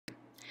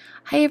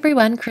Hi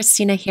everyone,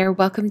 Christina here.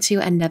 Welcome to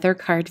another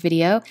card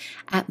video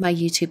at my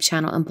YouTube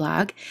channel and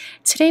blog.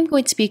 Today I'm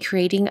going to be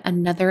creating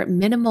another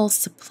minimal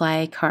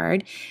supply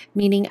card,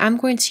 meaning I'm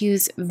going to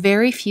use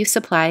very few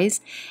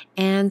supplies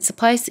and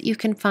supplies that you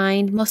can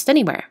find most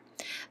anywhere.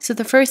 So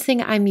the first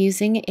thing I'm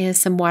using is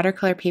some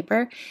watercolor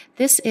paper.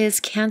 This is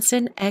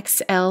Canson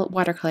XL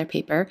watercolor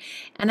paper,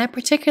 and I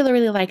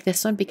particularly like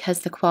this one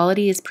because the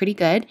quality is pretty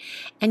good,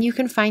 and you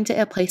can find it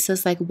at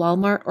places like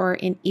Walmart or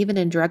even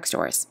in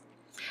drugstores.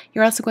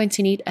 You're also going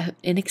to need an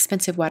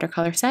inexpensive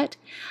watercolor set.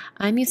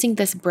 I'm using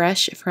this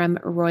brush from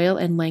Royal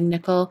and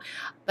Langnickel,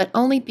 but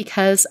only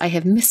because I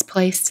have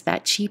misplaced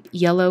that cheap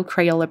yellow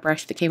Crayola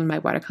brush that came in my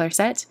watercolor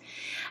set.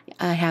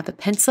 I have a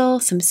pencil,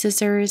 some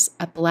scissors,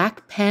 a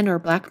black pen or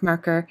black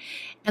marker,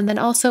 and then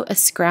also a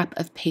scrap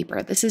of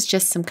paper. This is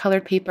just some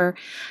colored paper.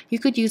 You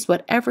could use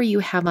whatever you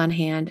have on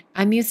hand.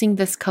 I'm using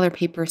this color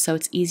paper so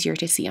it's easier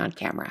to see on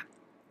camera.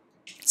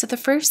 So the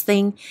first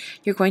thing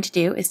you're going to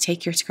do is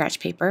take your scratch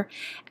paper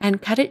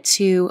and cut it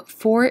to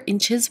 4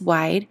 inches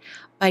wide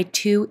by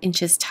 2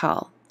 inches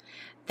tall.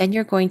 Then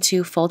you're going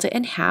to fold it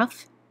in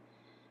half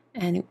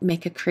and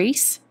make a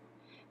crease.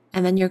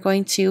 And then you're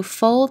going to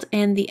fold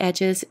in the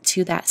edges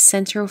to that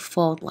center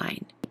fold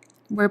line.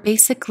 We're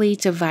basically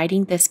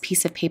dividing this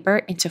piece of paper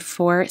into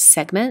 4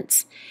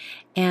 segments,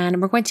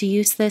 and we're going to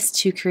use this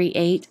to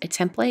create a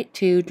template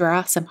to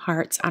draw some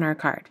hearts on our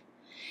card.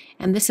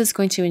 And this is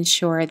going to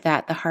ensure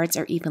that the hearts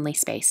are evenly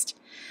spaced.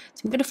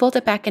 So I'm going to fold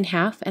it back in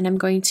half, and I'm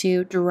going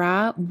to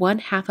draw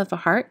 1/2 of a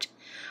heart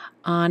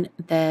on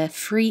the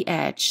free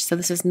edge. So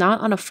this is not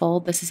on a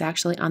fold, this is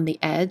actually on the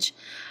edge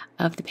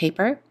of the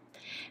paper.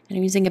 And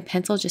I'm using a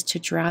pencil just to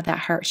draw that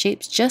heart shape,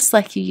 just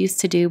like you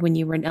used to do when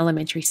you were in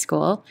elementary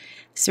school.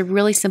 It's a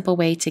really simple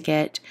way to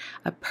get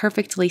a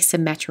perfectly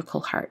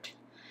symmetrical heart.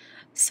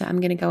 So I'm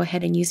going to go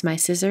ahead and use my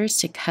scissors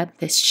to cut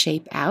this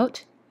shape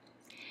out.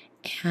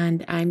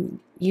 And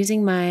I'm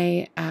using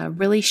my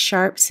really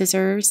sharp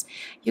scissors.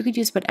 You could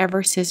use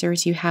whatever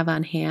scissors you have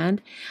on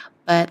hand,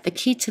 but the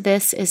key to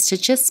this is to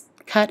just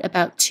cut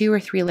about 2 or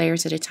 3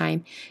 layers at a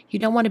time. You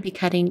don't want to be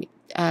cutting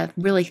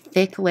really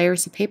thick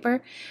layers of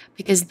paper,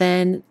 because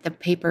then the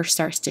paper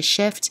starts to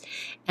shift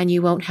and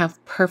you won't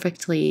have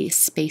perfectly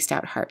spaced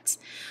out hearts.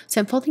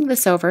 So I'm folding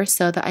this over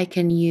so that I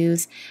can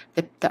use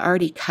the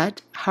already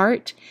cut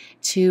heart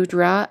to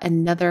draw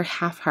another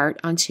half heart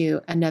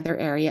onto another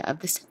area of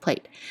this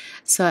plate.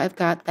 So I've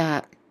got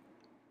that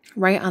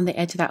right on the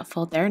edge of that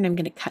fold there, and I'm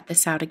going to cut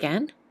this out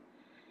again.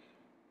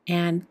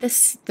 And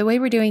the way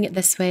we're doing it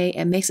this way,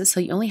 it makes it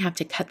so you only have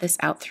to cut this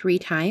out 3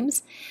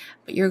 times,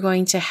 but you're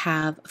going to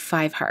have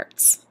 5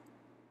 hearts.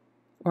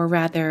 Or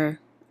rather,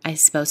 I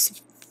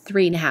suppose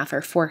 3.5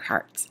 or 4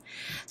 hearts.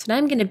 So now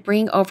I'm going to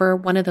bring over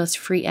one of those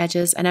free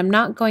edges, and I'm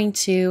not going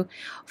to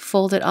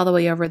fold it all the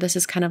way over. This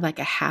is kind of like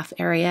a half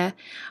area.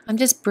 I'm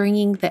just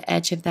bringing the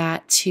edge of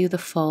that to the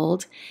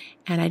fold,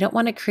 and I don't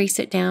want to crease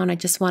it down. I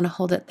just want to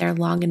hold it there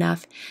long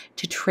enough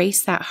to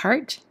trace that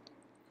heart.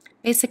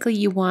 Basically,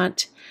 you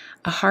want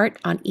a heart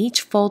on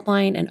each fold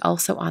line and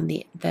also on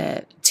the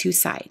 2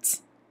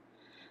 sides.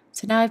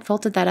 So now I've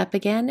folded that up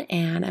again,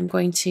 and I'm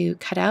going to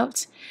cut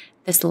out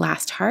this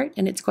last heart,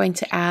 and it's going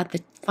to add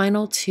the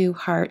final 2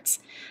 hearts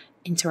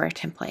into our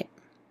template.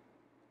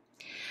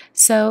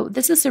 So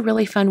this is a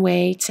really fun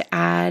way to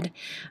add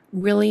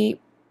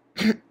really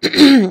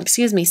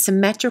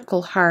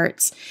symmetrical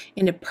hearts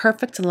in a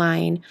perfect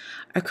line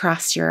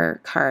across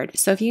your card.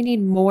 So if you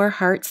need more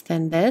hearts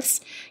than this,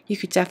 you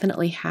could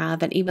definitely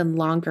have an even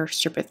longer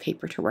strip of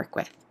paper to work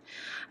with.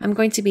 I'm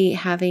going to be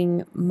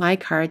having my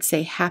card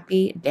say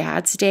Happy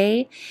Dad's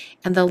Day,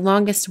 and the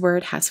longest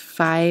word has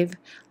 5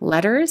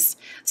 letters,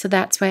 so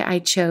that's why I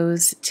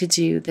chose to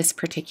do this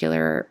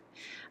particular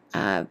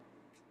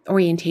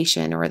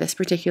orientation, or this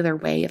particular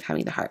way of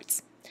having the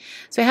hearts.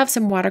 So I have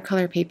some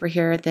watercolor paper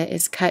here that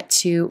is cut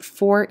to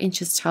 4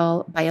 inches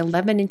tall by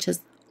 11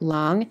 inches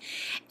long,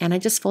 and I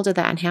just folded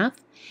that in half.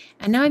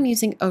 And now I'm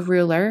using a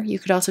ruler. You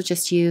could also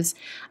just use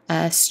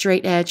a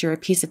straight edge or a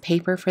piece of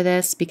paper for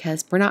this,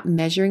 because we're not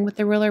measuring with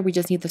the ruler, we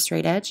just need the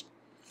straight edge.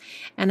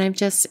 And I'm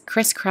just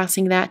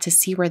crisscrossing that to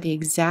see where the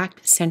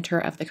exact center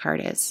of the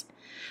card is.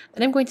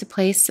 Then I'm going to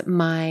place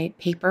my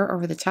paper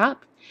over the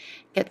top,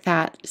 get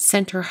that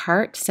center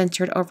heart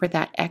centered over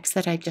that X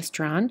that I've just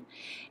drawn,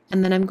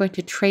 and then I'm going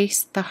to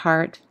trace the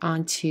heart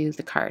onto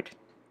the card.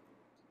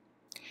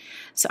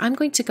 So I'm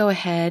going to go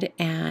ahead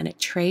and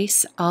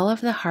trace all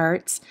of the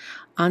hearts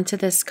onto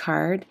this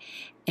card,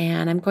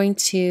 and I'm going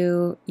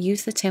to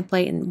use the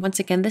template. And once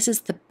again, this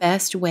is the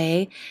best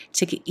way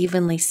to get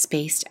evenly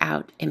spaced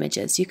out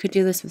images. You could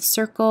do this with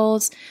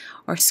circles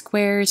or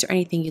squares or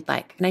anything you'd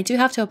like. And I do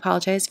have to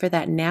apologize for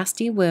that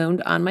nasty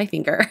wound on my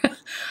finger.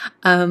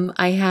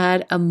 I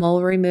had a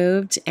mole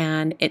removed,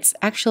 and it's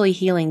actually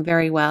healing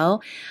very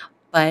well,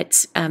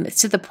 but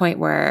it's to the point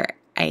where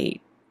I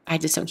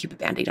just don't keep a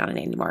Band-Aid on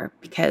it anymore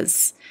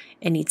because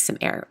it needs some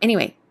air.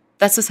 Anyway,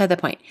 that's beside the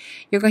point.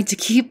 You're going to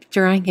keep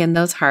drawing in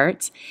those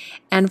hearts.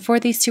 And for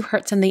these 2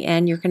 hearts on the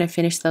end, you're going to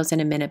finish those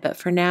in a minute. But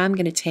for now, I'm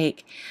going to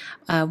take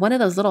one of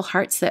those little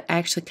hearts that I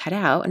actually cut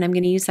out, and I'm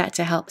going to use that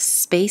to help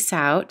space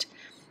out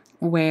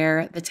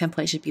where the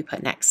template should be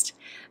put next.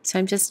 So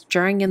I'm just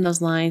drawing in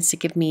those lines to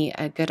give me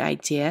a good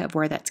idea of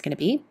where that's going to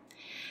be.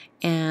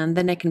 And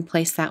then I can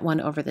place that one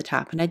over the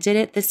top. And I did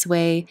it this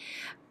way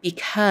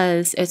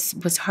because it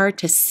was hard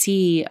to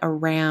see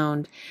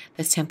around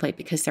this template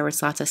because there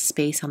was lots of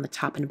space on the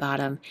top and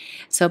bottom.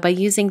 So by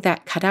using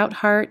that cutout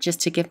heart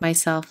just to give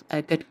myself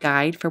a good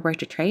guide for where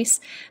to trace,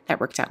 that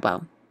worked out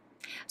well.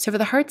 So for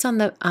the hearts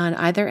on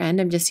either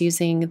end, I'm just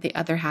using the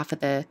other half of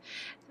the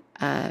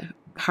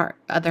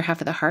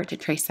heart to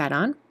trace that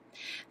on.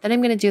 Then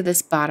I'm going to do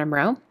this bottom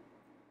row.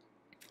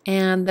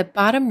 And the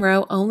bottom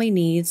row only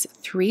needs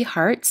 3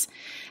 hearts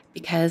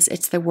because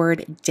it's the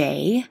word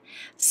day.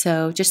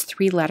 So just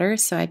 3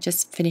 letters. So I'm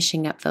just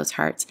finishing up those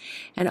hearts.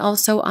 And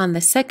also on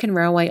the second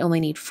row, I only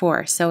need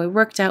 4. So it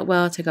worked out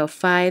well to go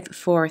 5,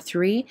 4,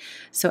 3.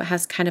 So it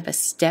has kind of a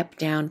step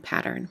down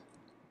pattern.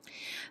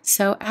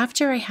 So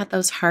after I had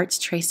those hearts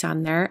traced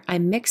on there, I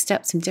mixed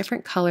up some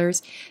different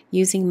colors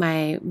using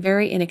my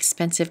very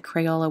inexpensive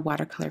Crayola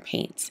watercolor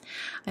paints.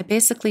 I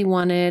basically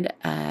wanted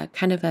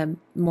kind of a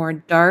more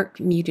dark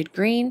muted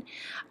green,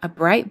 a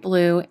bright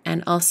blue,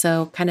 and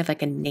also kind of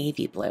like a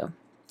navy blue.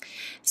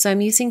 So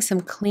I'm using some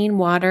clean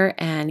water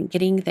and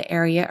getting the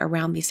area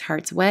around these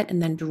hearts wet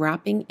and then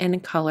dropping in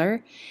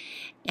color.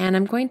 And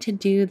I'm going to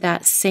do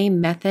that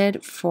same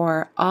method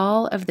for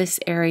all of this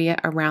area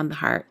around the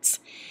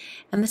hearts.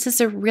 And this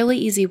is a really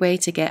easy way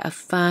to get a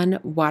fun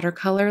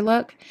watercolor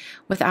look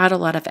without a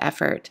lot of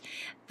effort.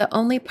 The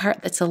only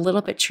part that's a little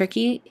bit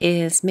tricky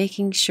is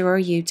making sure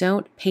you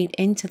don't paint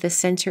into the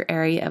center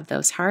area of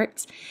those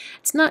hearts.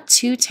 It's not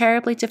too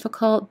terribly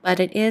difficult, but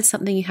it is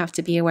something you have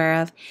to be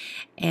aware of.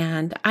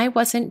 And I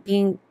wasn't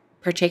being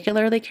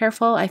particularly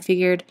careful. I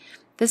figured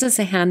this is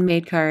a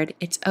handmade card.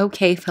 It's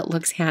okay if it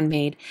looks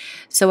handmade.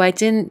 So I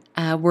didn't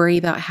worry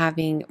about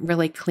having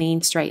really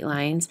clean straight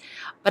lines,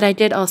 but I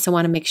did also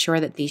want to make sure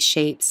that these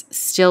shapes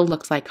still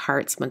looked like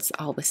hearts once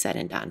all was said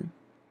and done.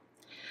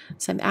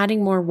 So I'm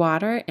adding more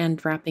water and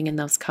dropping in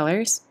those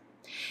colors.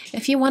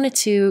 If you wanted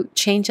to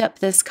change up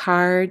this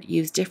card,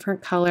 use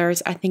different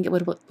colors, I think it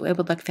would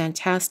look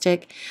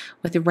fantastic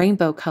with the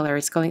rainbow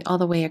colors going all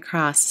the way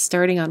across,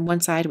 starting on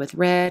one side with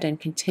red and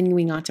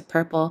continuing on to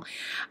purple.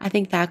 I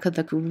think that could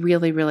look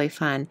really, really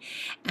fun.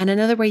 And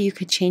another way you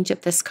could change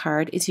up this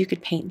card is you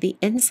could paint the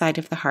inside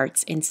of the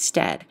hearts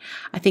instead.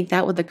 I think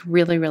that would look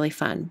really, really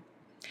fun.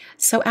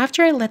 So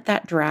after I let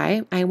that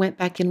dry, I went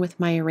back in with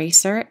my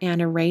eraser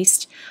and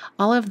erased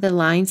all of the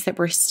lines that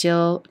were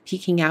still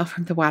peeking out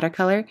from the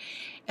watercolor.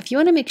 If you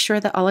want to make sure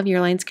that all of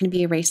your lines can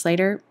be erased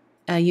later,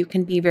 you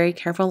can be very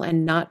careful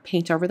and not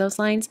paint over those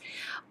lines.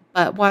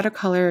 But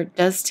watercolor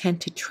does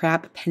tend to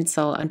trap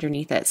pencil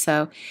underneath it.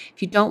 So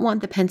if you don't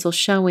want the pencil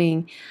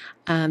showing,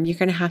 you're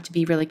going to have to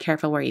be really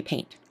careful where you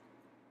paint.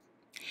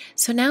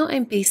 So now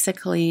I'm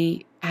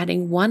basically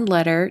adding 1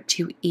 letter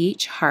to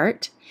each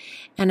heart,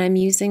 and I'm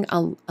using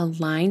a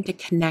line to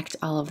connect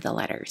all of the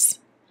letters.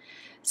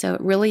 So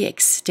it really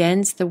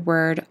extends the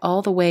word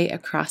all the way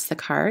across the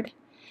card.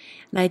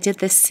 And I did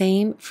the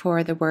same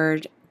for the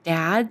word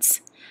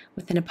dads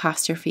with an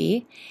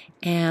apostrophe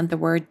and the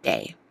word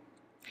day.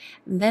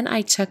 And then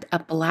I took a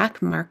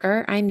black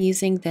marker. I'm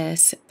using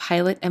this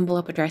Pilot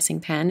envelope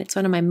addressing pen. It's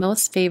one of my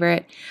most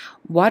favorite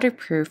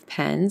waterproof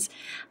pens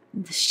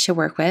to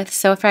work with.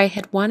 So if I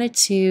had wanted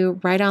to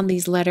write on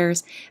these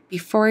letters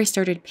before I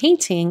started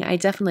painting, I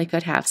definitely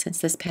could have, since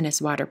this pen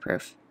is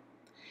waterproof.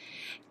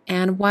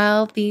 And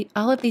while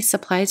all of these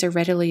supplies are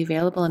readily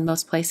available in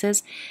most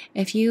places,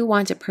 if you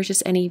want to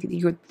purchase any of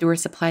your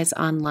supplies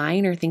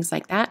online or things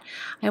like that,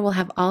 I will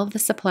have all of the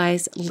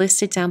supplies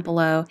listed down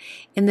below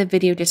in the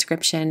video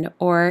description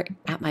or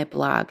at my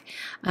blog.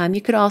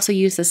 You could also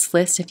use this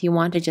list if you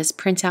want to just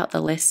print out the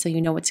list so you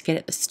know what to get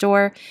at the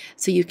store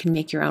so you can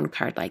make your own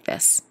card like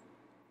this.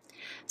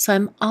 So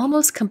I'm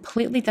almost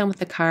completely done with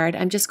the card.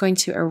 I'm just going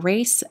to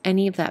erase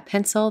any of that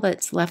pencil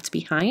that's left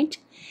behind.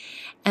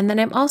 And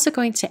then I'm also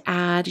going to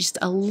add just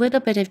a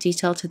little bit of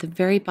detail to the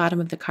very bottom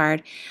of the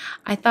card.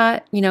 I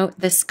thought,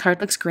 this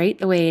card looks great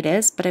the way it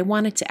is, but I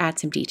wanted to add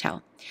some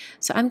detail.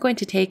 So I'm going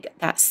to take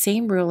that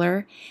same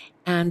ruler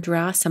and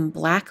draw some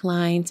black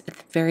lines at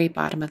the very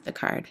bottom of the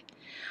card.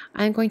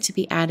 I'm going to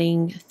be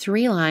adding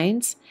 3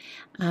 lines.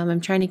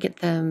 I'm trying to get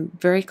them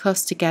very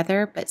close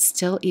together, but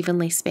still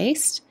evenly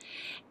spaced.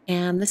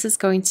 And this is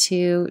going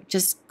to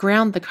just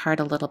ground the card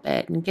a little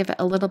bit and give it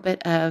a little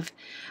bit of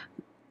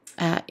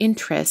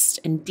interest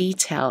and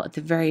detail at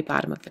the very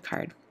bottom of the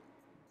card.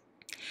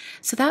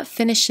 So that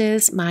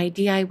finishes my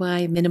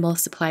DIY minimal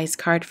supplies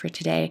card for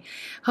today.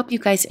 Hope you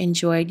guys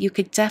enjoyed. You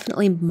could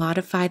definitely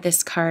modify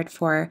this card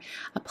for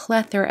a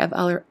plethora of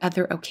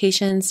other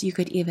occasions. You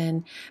could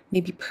even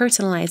maybe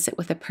personalize it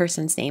with a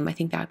person's name. I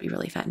think that would be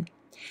really fun.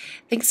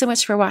 Thanks so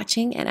much for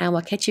watching, and I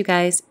will catch you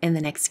guys in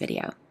the next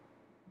video.